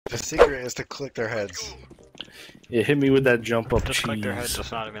The secret is to click their heads. Yeah, hit me with that jump up Just cheese. click their heads,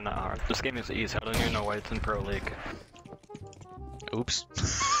 it's not even that hard. This game is easy, I don't even know why it's in Pro League. Oops.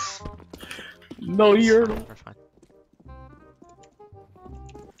 No, you're. We're fine.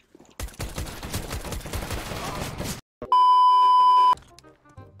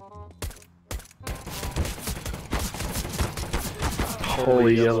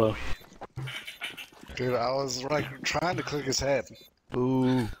 Holy yellow. Dude, I was like trying to click his head.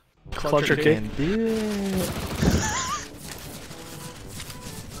 Ooh. Clutcher kick.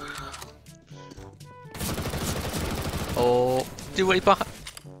 Oh, dude, wait behind.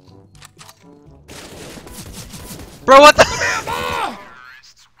 Bro, what the?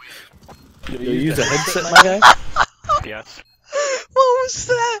 You use a headset, my guy? Yes. What was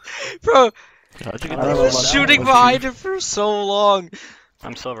that, bro? How'd you get I don't I know was about that shooting one. behind him for so long.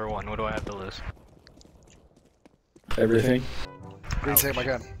 I'm silver 1, what do I have to lose? Everything. Green, take my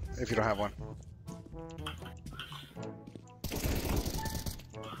gun if you don't have one.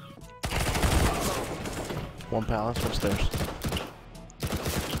 One palace upstairs.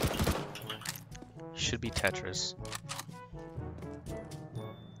 Should be Tetris.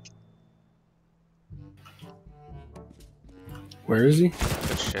 Where is he?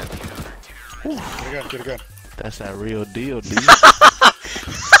 Good shit. Get a gun, get a gun. That's that real deal, D.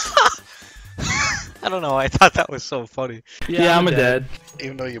 I don't know. I thought that was so funny. Yeah, I'm a dead.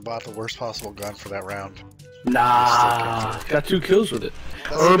 Even though you bought the worst possible gun for that round. Nah, got 2 kills with it.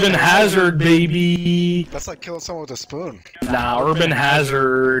 That's Urban like, Hazard, baby. That's like killing someone with a spoon. Nah, Urban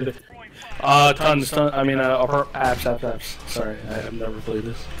Hazard. Tons. I mean, apps. Sorry, I've never played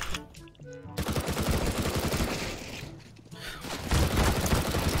this.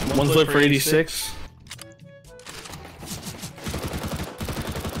 One's lit for 86.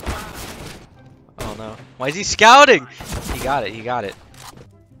 Oh no. Why is he scouting? He got it. He got it.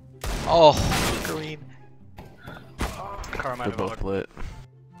 Oh, green. Car might They're have both lit.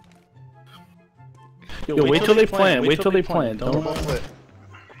 Yo, wait till they plan. Wait till they plan. They're Don't. both lit.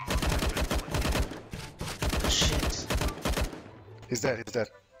 Shit. He's dead, he's dead.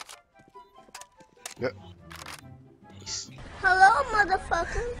 Yep. He's Hello,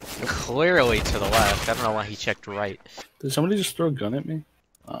 motherfucker. clearly to the left. I don't know why he checked right. Did somebody just throw a gun at me?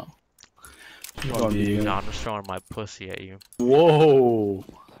 Oh. No, I'm just throwing my pussy at you. Whoa.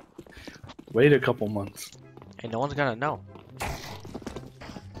 Wait a couple months. Hey, no one's gonna know.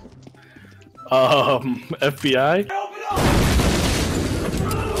 FBI?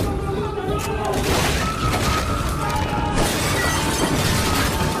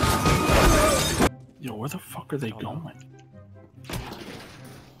 Yo, where the fuck are they going?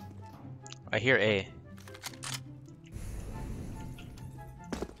 I hear A.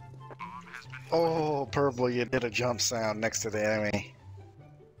 Oh, Purple, you did a jump sound next to the enemy.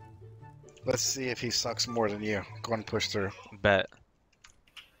 Let's see if he sucks more than you. Go and push through. Bet.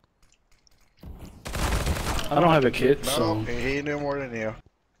 I don't have a kit, No, so. he knew more than you.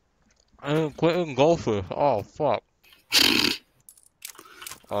 Quentin Golfer. Oh, fuck.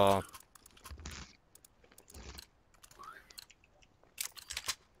 Come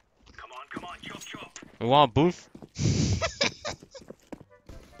on, chop chop. We want a booth?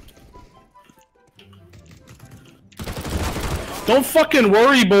 Don't fucking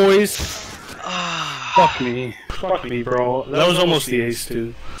worry, boys! Fuck me. Fuck me, bro. That was almost the ace,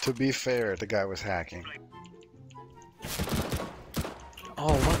 too. To be fair, the guy was hacking.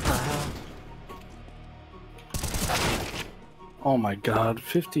 Oh, what the hell? Oh my god,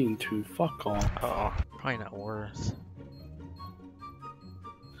 15-2. Fuck off. Uh-oh. Probably not worth.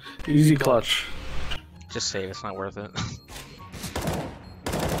 Easy clutch. Just say it's not worth it.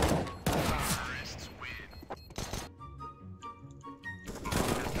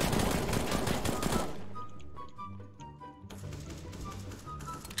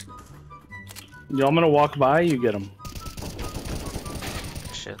 Yo, I'm gonna walk by, you get him.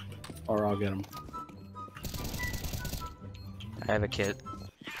 Shit. Or I'll get him. I have a kit.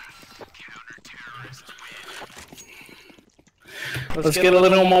 Let's get a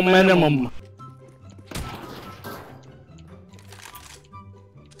little momentum.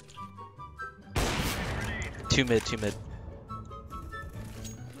 Two mid, two mid.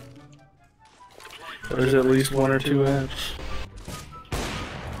 There's at least 1 or 2 apps.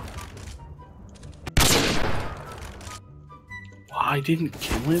 I didn't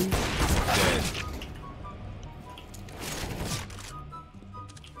kill him?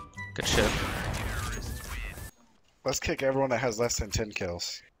 Good shit. Let's kick everyone that has less than 10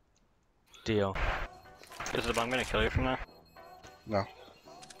 kills. Deal. Is the bomb gonna kill you from that? No.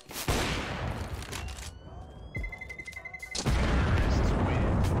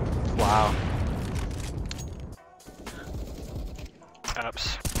 Wow.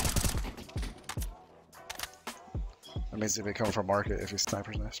 Apps. That means he'd be coming from market if he's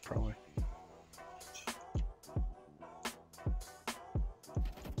sniper's nest, probably.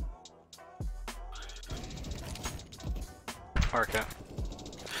 Market.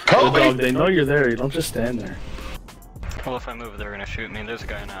 Oh, dog, they know you're there. You don't just stand there. Well, if I move, they're gonna shoot me. There's a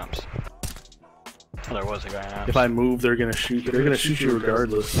guy in apps. There was a guy in apps. If I move, they're gonna shoot. They're gonna shoot you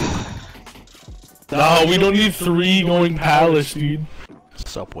regardless. No, we don't need 3 going palace, dude.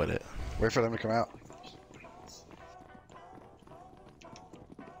 What's up with it? Wait for them to come out.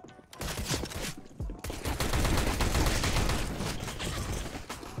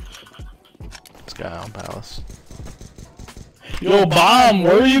 This guy on palace. Yo, bomb,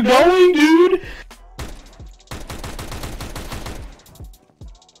 where are you going, dude?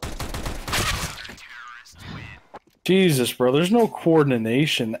 Jesus, bro, there's no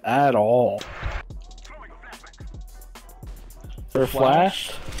coordination at all. They're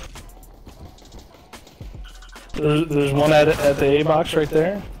flashed. There's one at the A box right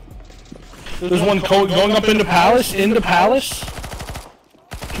there. There's one going up into palace.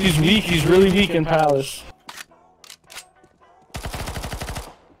 He's weak. He's really weak in palace.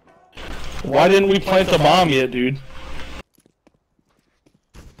 Why didn't we plant the bomb yet, dude?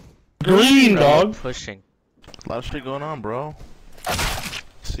 Green, dog. Pushing. A lot of shit going on, bro.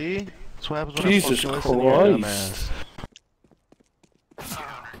 See? That's what happens when Jesus I fucking listen to your dumb Christ. ass.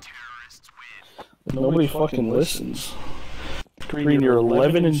 Nobody fucking listens. Green, you're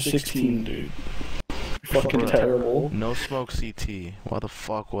 11 and 16, dude. You're fucking terrible. No smoke CT. Why the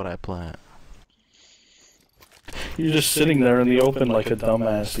fuck would I plant? You're just sitting there in the open like a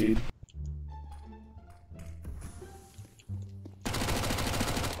dumbass, dude.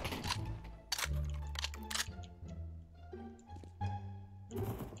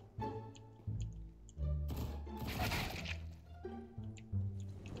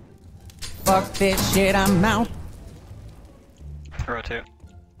 Fuck this shit, I'm out. Rotate.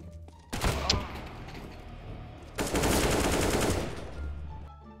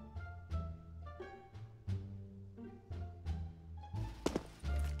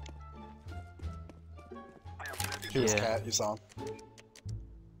 He was Yeah. cat, you saw him.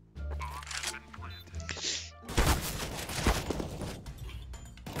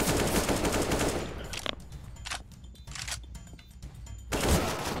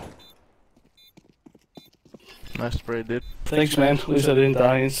 Nice spray, dude. Thanks, man. At least I didn't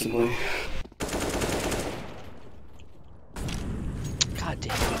die instantly. God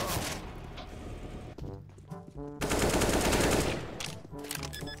damn it.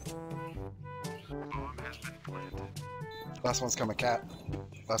 Last one's coming cat.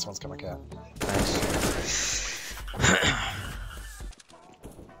 Last one's coming cat. Nice.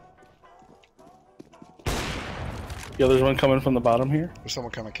 Yeah, there's one coming from the bottom here. There's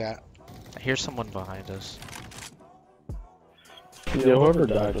someone coming cat. I hear someone behind us. Yeah, whoever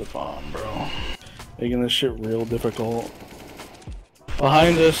died with bomb, bro. Making this shit real difficult.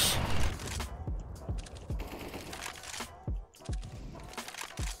 Behind us.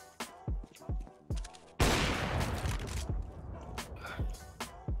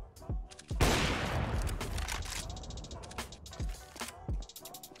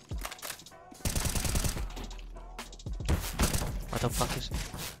 What the fuck is it?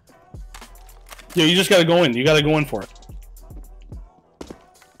 Yo, you just gotta go in. You gotta go in for it.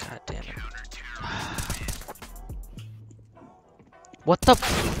 God damn it. What the?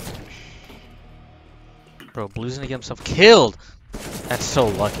 Bro, Blue's gonna get himself killed! That's so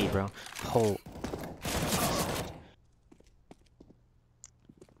lucky, bro. Oh.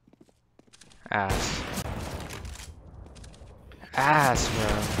 Ass. Ass,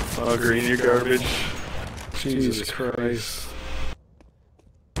 bro. Oh, Green, you're garbage. Jesus Christ.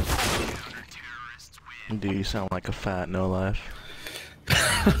 Dude, you sound like a fat no life.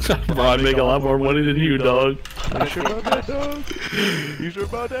 Bro, I'd make a lot more money than you, dog. You sure about that, dog? You sure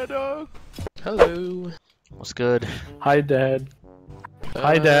about that, dog? Hello. What's good? Hi, Dad.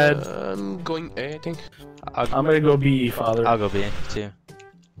 Hi, Dad. I'm going A, I think. I'm gonna go B, Father. I'll go B, too.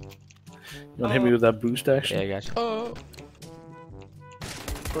 You wanna hit me with that boost action? Yeah, I got you. Oh.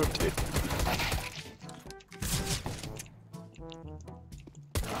 Rotate.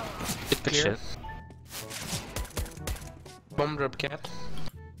 It Good clear. shit. Bomb drop cat.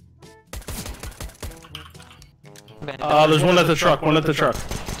 There's one at the truck, one at the truck.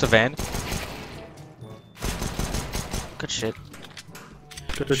 It's a van. Good shit.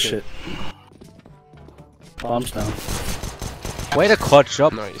 Good shit. Bombs down. Way to clutch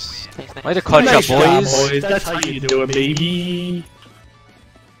up. Nice. Way to clutch Nice up, job, boys. boys. That's how you do it, baby.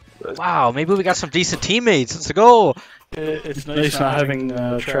 Wow, maybe we got some decent teammates. Let's go. It's nice not having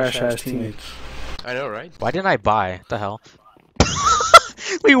trash-ass teammates. I know, right? Why didn't I buy? What the hell?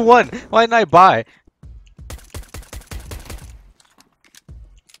 We won. Why didn't I buy?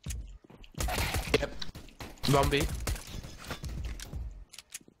 Yep. Zombie.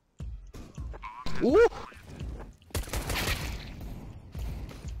 Ooh.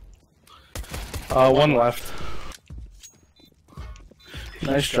 One left.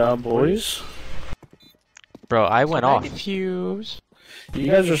 Nice job, boys. Bro, I went off. Defuse.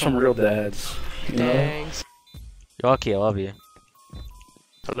 You guys are some real dads. You know? Thanks. You're lucky, I love you.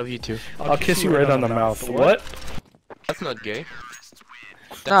 I love you too. I'll kiss you right on the mouth. What? That's not gay.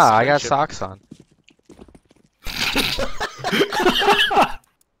 That's Nah, I got friendship. socks on.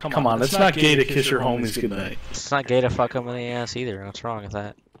 Come on, it's not gay to kiss your homies goodnight. It's not gay to fuck them in the ass either. What's wrong with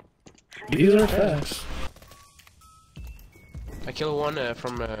that? These are facts. I killed one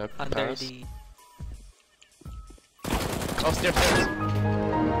from Under Paris. the... Oh, stairs.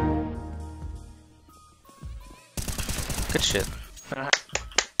 Good shit.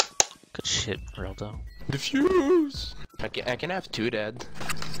 Good shit, Rildo. Defuse. I can have two, Dad.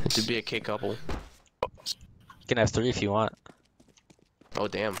 To be a K couple. You can have 3 if you want. Oh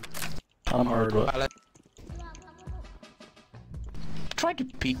damn. I'm hard. Try to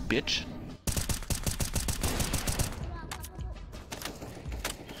peek, bitch.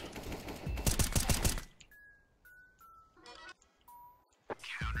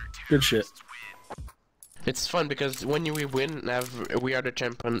 Good shit. It's fun because when we win, we are the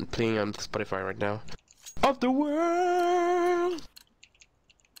champion playing on Spotify right now. Of the world.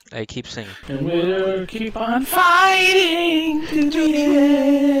 Hey, keep singing. And we'll keep on fighting to the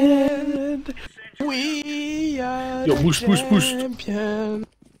end. We are Yo, the boost, boost, boost. champion.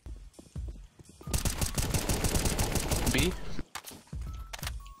 B?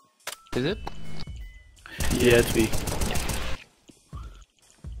 Is it? Yeah, it's B.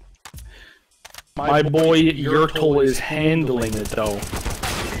 My boy Yertle is handling it though.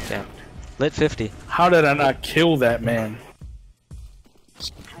 Damn. Lit 50. How did I not kill that man?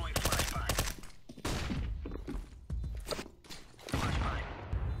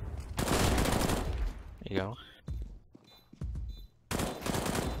 There you go.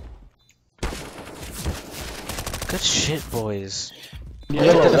 Good shit, boys. Yeah,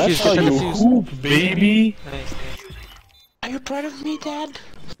 Get the that's defuse, how get the you defuse. hoop, baby. Are you proud of me, Dad?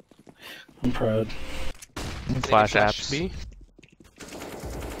 I'm proud. Flash apps. B.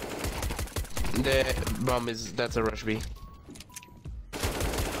 The bomb that's a rush B.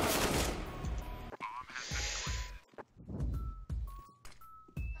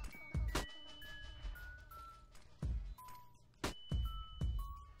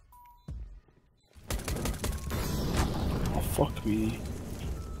 Oh, fuck me.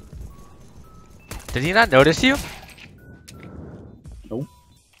 Did he not notice you? Nope.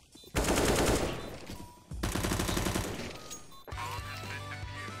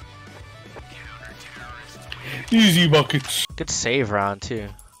 Easy buckets. Good save round, too.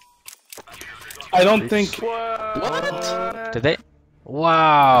 I don't think. What? Did they?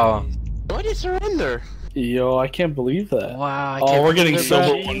 Wow. Why did you surrender? Yo, I can't believe that. Wow. I Oh, can't we're getting believe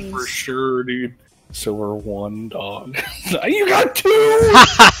silver that. one for sure, dude. Silver one, dog. You got 2.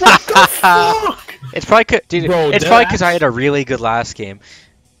 What the fuck? It's probably dude. Bro, it's probably because I had a really good last game.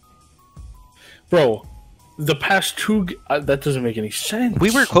 Bro, the past 2. That doesn't make any sense.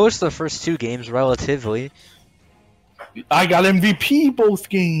 We were close to the first 2 games, relatively. I got MVP both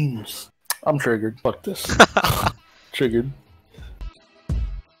games. I'm triggered. Fuck this. Triggered.